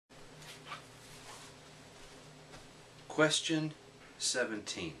Question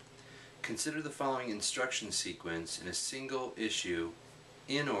 17. Consider the following instruction sequence in a single issue,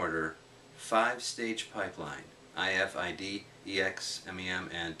 in order, 5-stage pipeline: IF, ID, EX, MEM,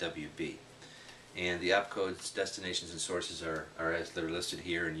 and WB. And the opcodes, destinations, and sources are as they're listed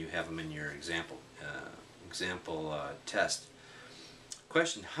here, and you have them in your example test.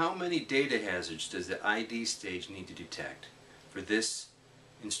 Question: how many data hazards does the ID stage need to detect for this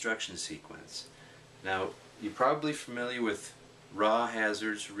instruction sequence? Now, you're probably familiar with raw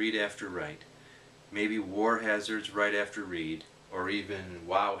hazards, read after write, maybe war hazards, write after read, or even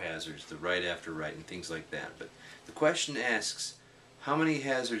wow hazards, the write after write, and things like that. But the question asks, how many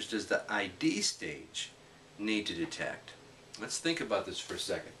hazards does the ID stage need to detect? Let's think about this for a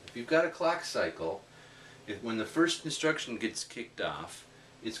second. If you've got a clock cycle, when the first instruction gets kicked off,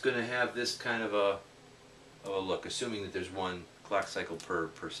 it's going to have this kind of a look, assuming that there's one clock cycle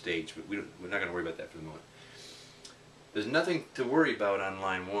per stage, but we're not going to worry about that for the moment. There's nothing to worry about on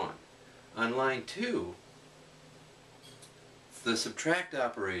line 1. On line 2, the subtract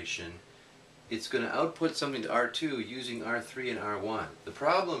operation, it's going to output something to R2 using R3 and R1. The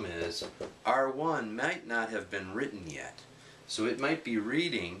problem is R1 might not have been written yet, so it might be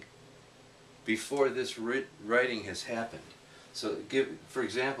reading before this writing has happened. So for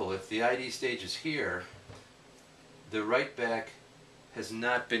example, if the ID stage is here, the write back has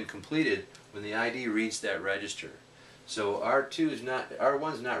not been completed when the ID reads that register. So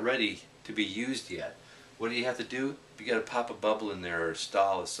R1 is not ready to be used yet. What do you have to do? You got to pop a bubble in there or a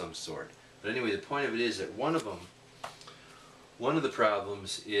stall of some sort. But anyway, the point of it is that one of the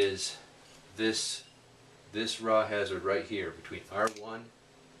problems is this raw hazard right here between R1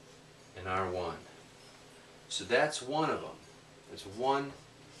 and R1. So that's one of them. There's one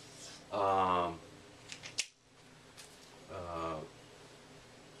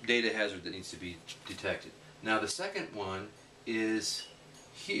data hazard that needs to be detected. Now the second one is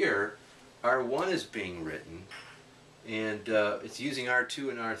here. R1 is being written, and it's using R2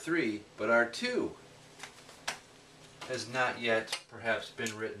 and R3, but R2 has not yet perhaps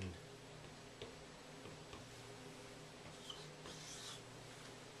been written.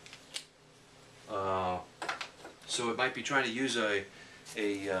 So it might be trying to use a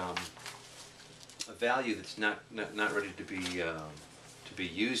value that's not ready to be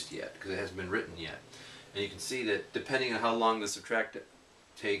used yet, because it hasn't been written yet. And you can see that depending on how long the subtract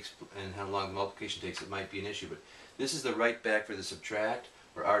takes and how long the multiplication takes, it might be an issue. But this is the write back for the subtract,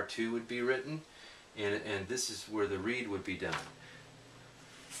 where R2 would be written, and this is where the read would be done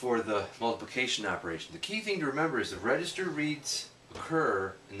for the multiplication operation. The key thing to remember is the register reads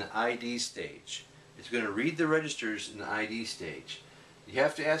occur in the ID stage. It's going to read the registers in the ID stage. You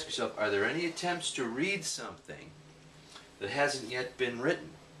have to ask yourself, are there any attempts to read something that hasn't yet been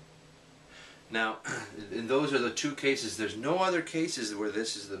written? Now, and those are the two cases. There's no other cases where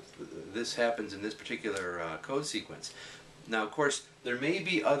this happens in this particular code sequence. Now, of course, there may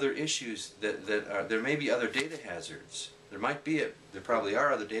be other issues there may be other data hazards. There probably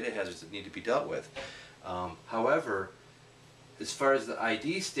are other data hazards that need to be dealt with. However, as far as the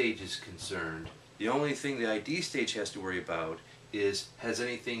ID stage is concerned, the only thing the ID stage has to worry about is has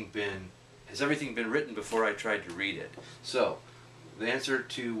everything been written before I tried to read it. So the answer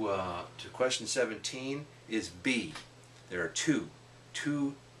to question 17 is B. There are two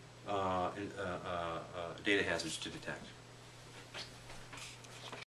data hazards to detect.